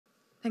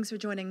Thanks for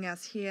joining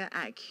us here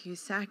at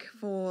CUSAC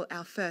for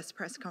our first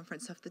press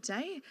conference of the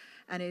day,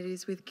 and it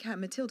is with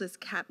Matildas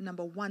cap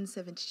number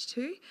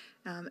 172,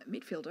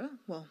 midfielder,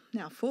 well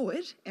now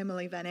forward,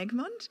 Emily van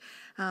Egmond,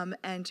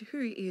 and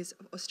who is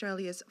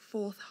Australia's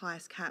fourth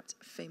highest capped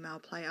female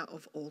player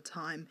of all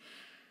time.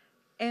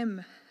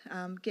 Em,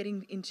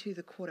 getting into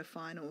the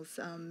quarterfinals,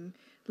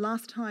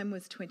 last time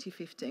was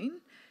 2015.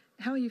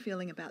 How are you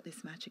feeling about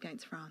this match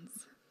against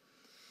France?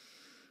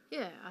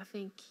 Yeah, I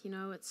think,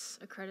 it's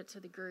a credit to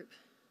the group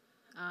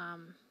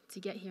to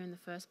get here in the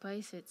first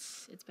place.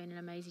 It's been an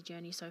amazing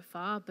journey so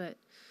far, but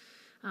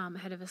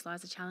ahead of us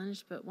lies a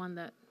challenge, but one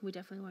that we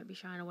definitely won't be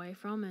shying away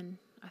from, and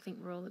I think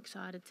we're all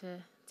excited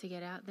to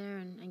get out there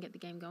and get the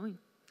game going.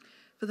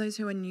 For those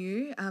who are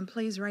new,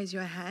 please raise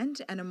your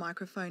hand and a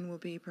microphone will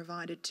be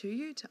provided to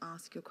you to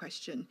ask your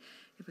question.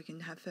 If we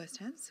can have first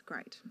hands,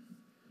 great.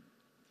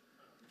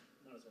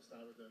 Might as well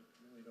start with the $1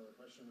 million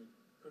question. We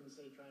couldn't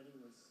see training.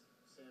 Was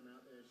Sam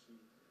out there? Is she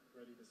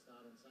ready to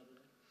start on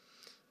Saturday?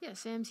 Yeah,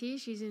 Sam's here.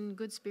 She's in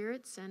good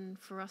spirits, and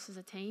for us as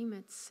a team,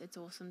 it's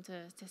awesome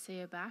to see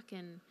her back,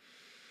 and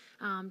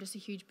just a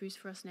huge boost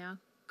for us now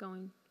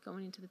going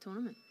into the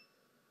tournament.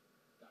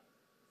 That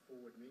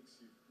forward mix,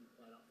 you've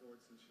played up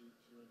forward since she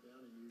went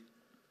down. Are you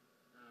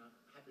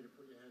happy to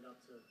put your hand up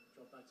to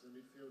drop back to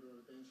the midfield or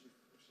the bench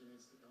if she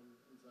needs to come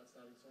into that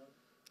starting side?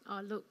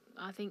 Oh, look,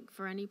 I think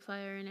for any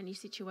player in any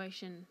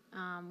situation,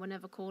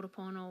 whenever called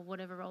upon or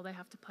whatever role they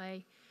have to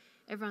play,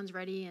 everyone's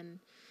ready, and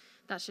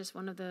that's just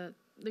one of the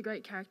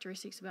great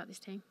characteristics about this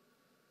team.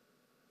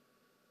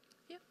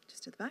 Yeah,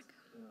 just at the back.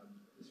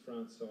 This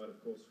France side,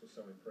 of course, was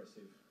so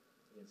impressive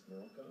against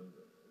Morocco.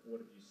 What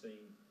have you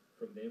seen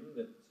from them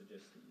that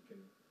suggests that you can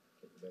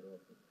get the better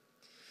of them?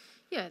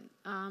 Yeah,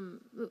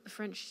 look, the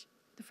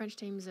French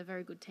team is a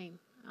very good team.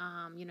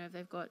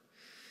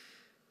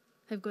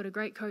 They've got a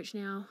great coach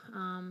now.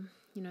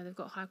 They've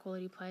got high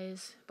quality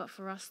players. But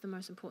for us, the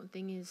most important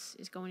thing is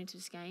going into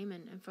this game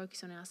and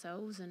focus on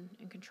ourselves and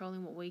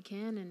controlling what we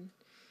can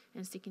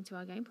and sticking to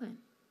our game plan.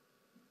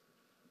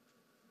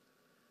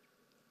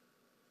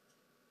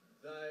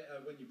 They,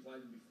 when you played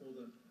them before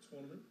the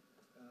tournament,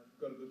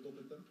 got a good look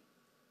at them.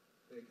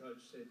 Their coach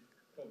said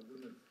probably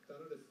wouldn't have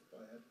done it if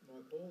I had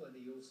my call, and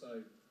he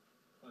also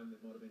claimed there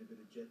might have been a bit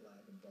of jet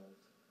lag involved.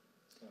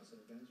 It's nice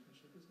little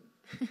gamesmanship,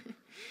 isn't it?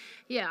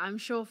 Yeah, I'm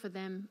sure for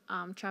them,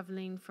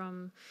 travelling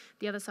from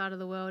the other side of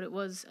the world, it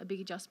was a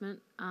big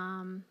adjustment.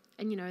 And,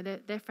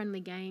 they're friendly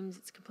games.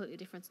 It's completely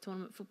different to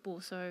tournament football.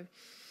 So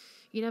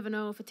you never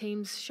know if a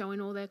team's showing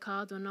all their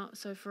cards or not.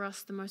 So for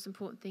us, the most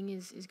important thing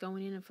is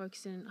going in and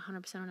focusing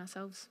 100% on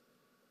ourselves.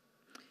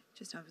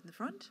 Just over in the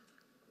front.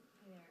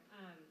 Hi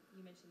there.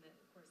 You mentioned that,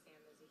 of course, Sam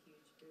is a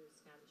huge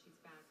boost now that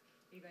she's back.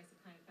 You guys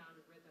have kind of found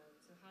a rhythm.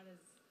 So how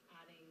does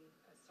adding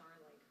a star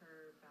like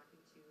her back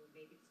into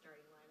maybe the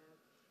starting lineup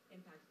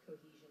impact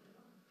cohesion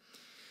at all?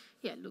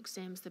 Yeah, look,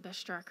 Sam's the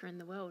best striker in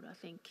the world. I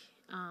think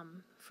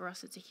for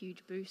us it's a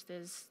huge boost.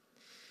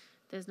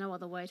 There's no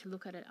other way to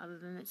look at it other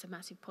than it's a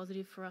massive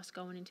positive for us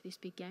going into this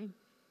big game.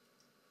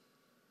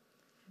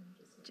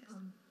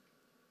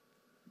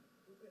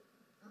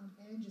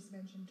 Anne just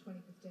mentioned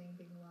 2015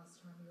 being the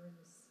last time you were in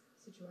this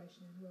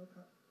situation in the World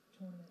Cup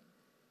tournament.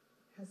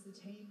 Has the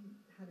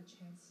team had a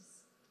chance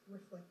to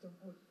reflect on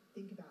or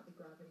think about the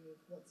gravity of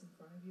what's in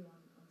front of you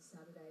on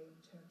Saturday in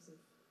terms of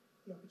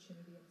the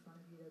opportunity in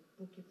front of you to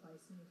book your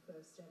place in your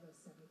first ever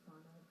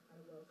semi-final at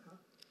a World Cup?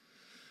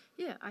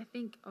 Yeah, I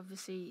think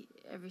obviously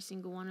every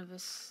single one of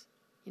us,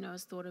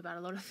 has thought about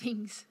a lot of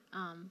things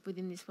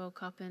within this World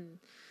Cup, and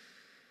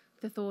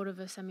the thought of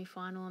a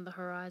semi-final on the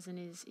horizon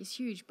is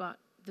huge. But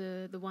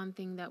the one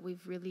thing that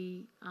we've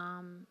really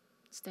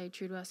stayed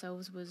true to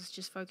ourselves was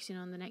just focusing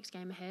on the next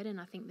game ahead, and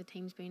I think the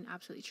team's been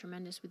absolutely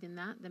tremendous within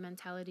that. The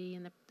mentality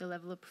and the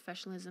level of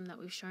professionalism that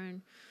we've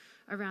shown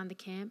around the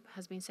camp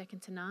has been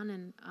second to none,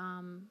 and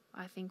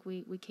I think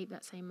we keep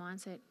that same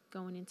mindset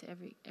going into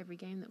every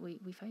game that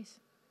we face.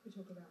 We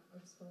talk about,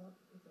 I'll just follow up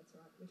if that's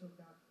right, we talk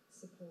about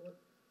support.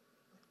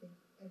 I think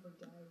every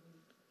day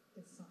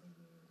there's something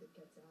new that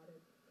gets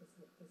added.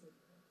 There's a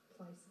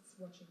place that's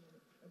watching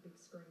a big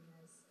screen.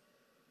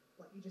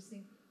 You just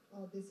think,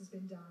 oh, this has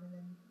been done, and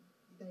then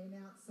they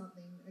announce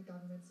something, a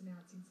government's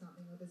announcing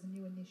something, or there's a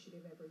new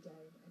initiative every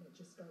day, and it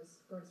just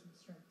grows from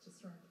strength to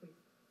strength. We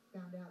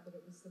found out that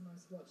it was the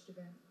most watched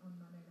event on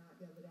Monday night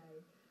the other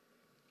day.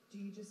 Do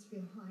you just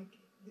feel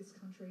like this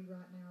country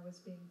right now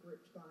is being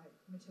gripped by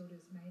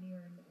Matildas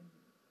mania, and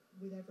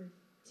with every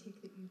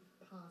tick that you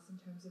pass in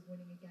terms of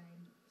winning a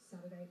game,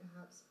 Saturday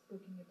perhaps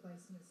booking a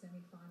place in a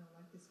semi-final,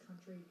 like this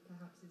country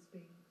perhaps is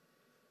being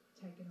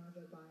taken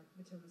over by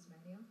Matildas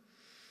mania?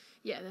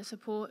 Yeah, the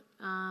support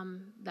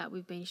that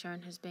we've been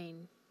shown has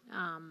been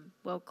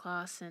world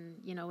class, and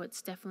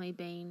it's definitely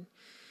been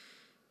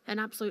an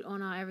absolute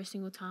honour every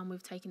single time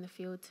we've taken the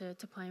field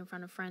to play in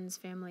front of friends,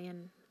 family,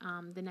 and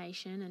the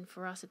nation. And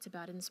for us, it's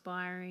about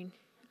inspiring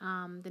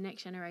the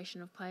next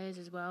generation of players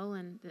as well,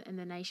 and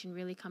the nation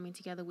really coming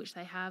together, which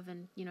they have.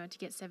 And to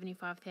get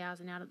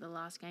 75,000 out at the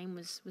last game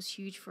was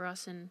huge for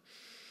us, and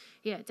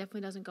yeah, it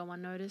definitely doesn't go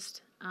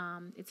unnoticed.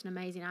 It's an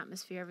amazing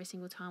atmosphere every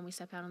single time we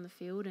step out on the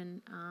field,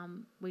 and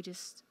we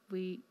just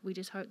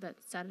hope that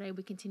Saturday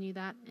we continue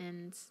that,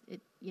 and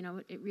it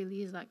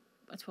really is like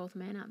a 12th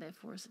man out there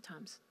for us at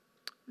times.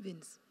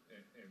 Vince.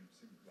 And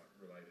like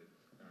related,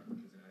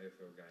 there's an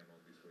AFL game on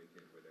this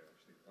weekend where they're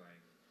actually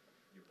playing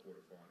your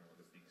quarterfinal on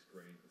the big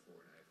screen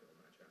before an AFL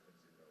match happens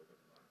in Melbourne.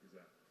 Like, is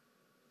that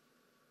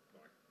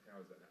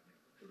how is that happening?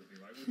 Sort of thing.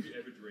 Like, would you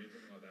ever dream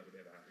something like that would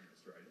ever happen in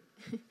Australia?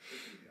 Especially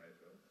with the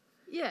AFL.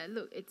 Yeah,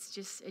 look, it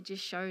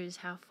just shows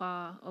how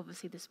far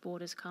obviously the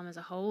sport has come as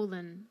a whole,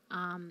 and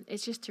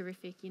it's just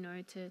terrific,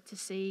 to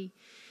see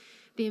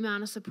the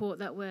amount of support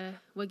that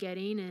we're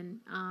getting,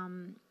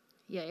 and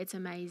yeah, it's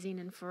amazing.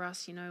 And for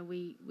us,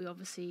 we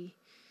obviously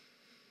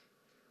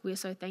we're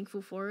so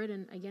thankful for it.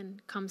 And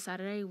again, come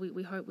Saturday,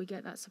 we hope we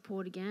get that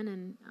support again,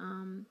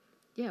 and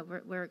yeah,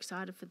 we're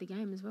excited for the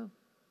game as well.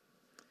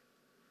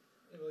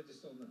 Emily,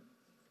 just on the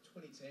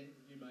 2010,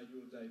 you made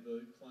your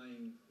debut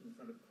playing in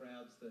front of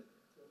crowds that.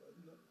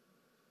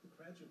 The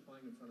crowds you're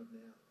playing in front of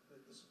now,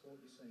 the support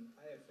you're seeing,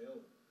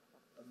 AFL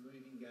are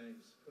moving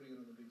games, putting it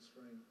on the big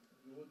screen.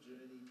 Your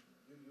journey,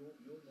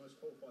 you're most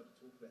qualified to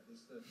talk about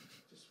this,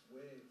 just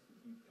where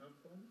you've come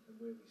from and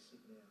where we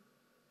sit now.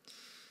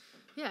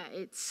 Yeah,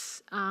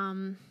 it's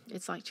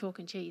like chalk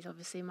and cheese.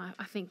 Obviously,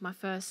 I think my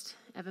first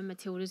ever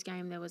Matildas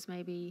game, there was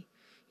maybe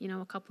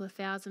a couple of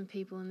thousand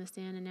people in the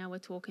stand, and now we're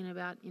talking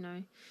about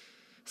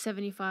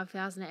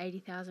 75,000 to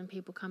 80,000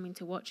 people coming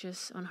to watch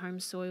us on home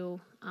soil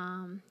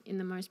in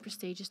the most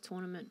prestigious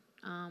tournament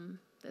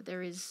that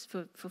there is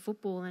for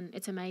football. And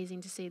it's amazing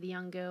to see the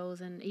young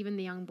girls and even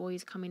the young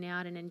boys coming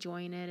out and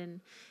enjoying it,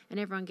 and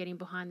everyone getting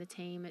behind the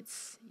team.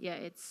 It's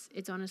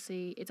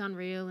honestly, it's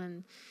unreal,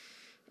 and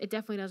it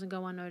definitely doesn't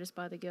go unnoticed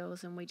by the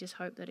girls, and we just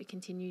hope that it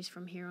continues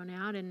from here on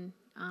out. And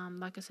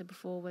like I said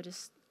before, we're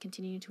just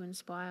continuing to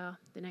inspire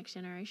the next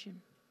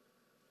generation.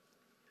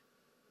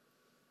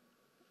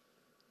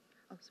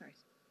 Oh, sorry.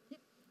 Yep.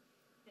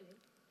 Hello.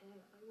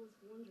 I was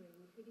wondering,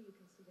 who do you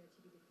consider to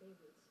be the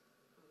favourites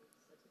on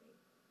Saturday?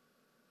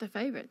 The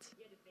favourites?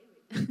 Yeah, the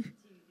favourites. the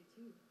two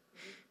teams.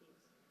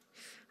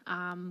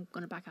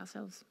 Going to back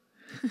ourselves.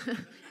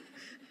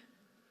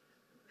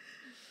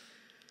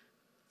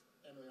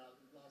 Emily,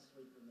 last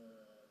week when the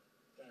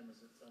game was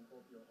at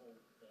Suncorp, your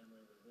whole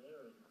family was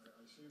there, and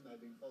I assume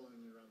they've been following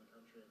you around the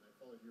country and they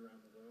followed you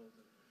around the world.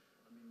 And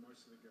I mean,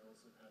 most of the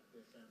girls have had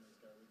their families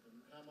go with them.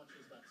 How much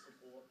has that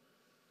support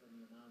from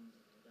your mums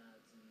and your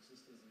dads and your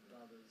sisters and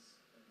brothers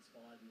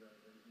inspired you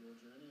over your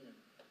journey, and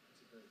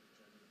particularly the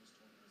journey of this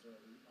tournament as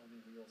well? I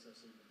mean, we also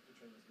see that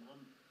Katrina's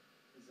mum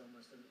is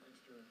almost an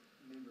extra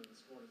member of the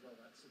squad as well.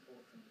 That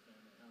support from your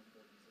family, how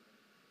important is it?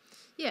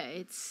 Yeah,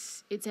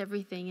 it's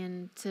everything,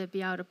 and to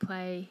be able to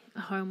play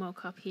a home World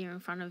Cup here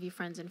in front of your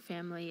friends and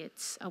family,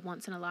 it's a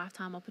once in a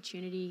lifetime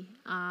opportunity.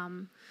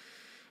 And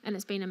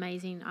it's been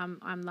amazing.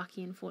 I'm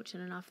lucky and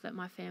fortunate enough that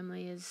my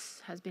family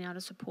has been able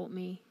to support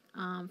me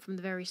from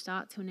the very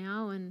start till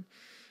now, and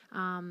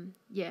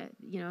yeah,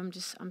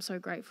 I'm so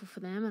grateful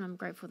for them, and I'm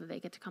grateful that they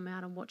get to come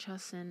out and watch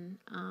us, and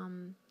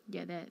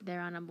yeah,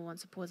 they're our number one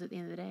supporters at the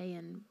end of the day,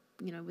 and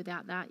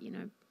without that,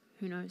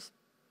 who knows.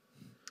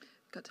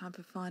 Got time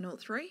for final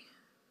three.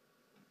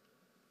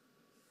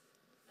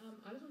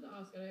 I just wanted to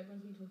ask, I know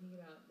everyone's been talking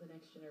about the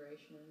next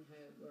generation and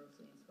how we're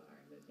obviously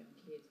inspiring those young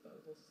kids, but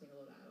we've also seen a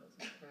lot of adults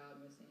in the crowd,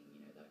 and we're seeing,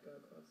 that go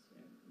across,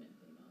 men,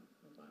 female,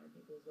 non-binary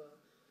people as well.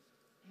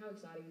 How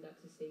exciting is that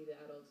to see the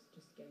adults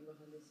just getting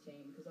behind this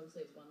team? Because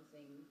obviously it's one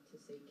thing to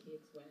see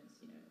kids when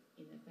it's,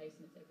 in their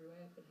face and it's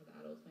everywhere, but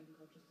have adults making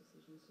conscious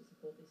decisions to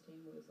support this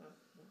team? What is that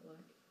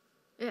like?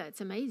 Yeah,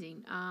 it's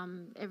amazing.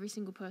 Every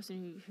single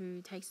person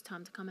who takes the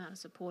time to come out and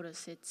support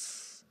us,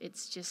 it's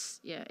just,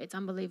 it's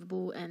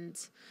unbelievable. And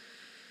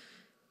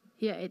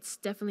yeah, it's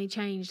definitely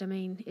changed. I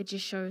mean, it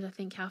just shows, I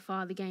think, how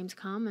far the game's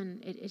come,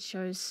 and it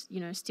shows,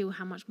 still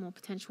how much more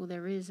potential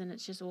there is. And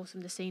it's just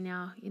awesome to see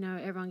now,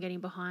 everyone getting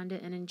behind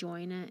it and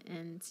enjoying it.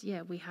 And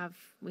yeah, we have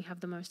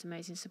the most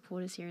amazing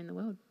supporters here in the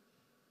world.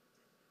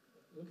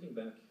 Looking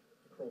back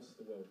across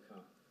the World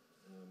Cup,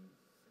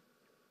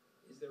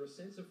 is there a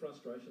sense of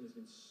frustration? There's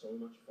been so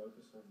much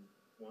focus on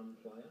one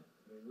player.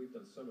 I mean, we've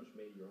done so much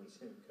media on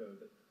Sam Kerr,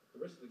 but the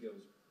rest of the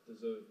girls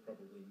deserve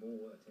probably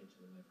more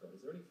attention than they've got. Is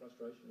there any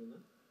frustration in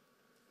that?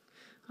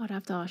 I'd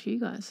have to ask you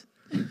guys.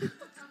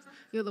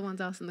 You're the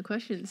ones asking the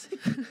questions.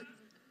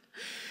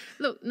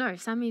 Look, no,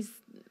 Sammy's,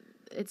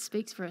 it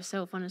speaks for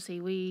herself,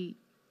 honestly.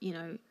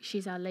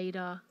 She's our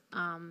leader.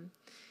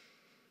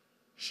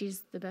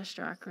 She's the best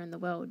striker in the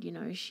world.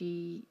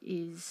 She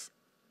is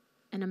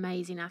an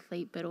amazing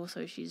athlete, but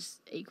also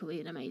she's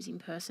equally an amazing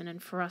person.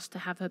 And for us to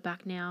have her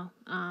back now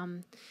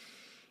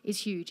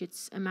is huge.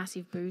 It's a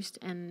massive boost.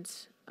 And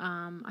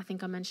I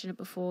think I mentioned it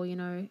before,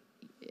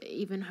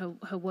 even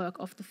her work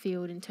off the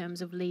field in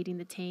terms of leading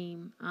the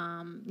team,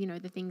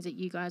 the things that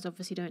you guys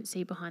obviously don't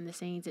see behind the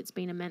scenes, it's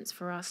been immense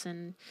for us.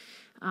 And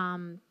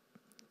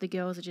the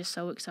girls are just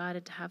so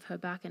excited to have her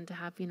back and to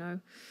have,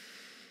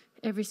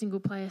 every single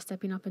player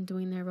stepping up and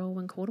doing their role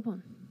when called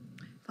upon.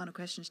 Final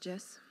questions,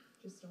 Jess.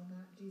 Just on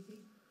that, do you think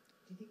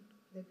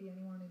there'd be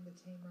anyone in the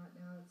team right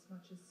now as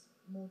much as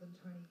more than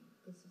Tony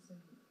Gustafsson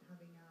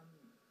having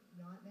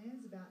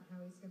nightmares about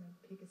how he's going to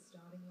pick a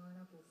starting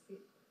lineup or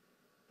fit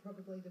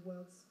probably the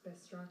world's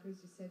best striker, as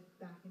you said,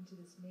 back into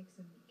this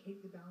mix and keep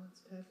the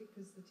balance perfect,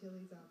 because the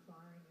Tillies are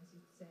firing, as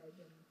you said,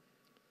 and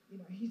you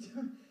know,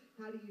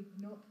 how do you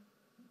not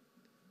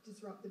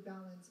disrupt the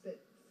balance but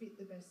fit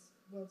the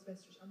world's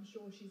best? I'm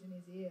sure she's in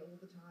his ear all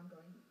the time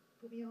going,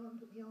 put me on,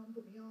 put me on,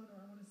 put me on,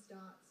 or I want to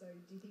start. So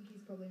do you think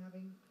he's probably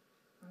having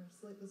kind of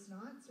sleepless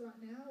nights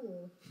right now,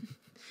 or?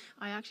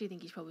 I actually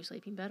think he's probably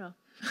sleeping better.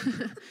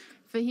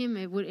 For him,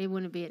 it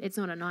wouldn't be. It's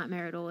not a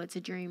nightmare at all. It's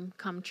a dream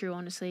come true,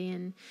 honestly.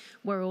 And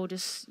we're all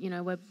just, you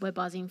know, we're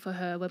buzzing for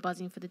her. We're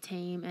buzzing for the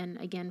team. And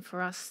again,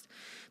 for us,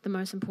 the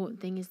most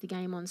important thing is the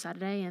game on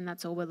Saturday, and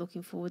that's all we're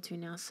looking forward to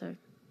now. So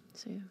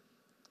yeah.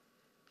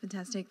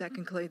 Fantastic. That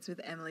concludes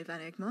with Emily van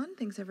Egmond.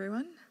 Thanks,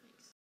 everyone.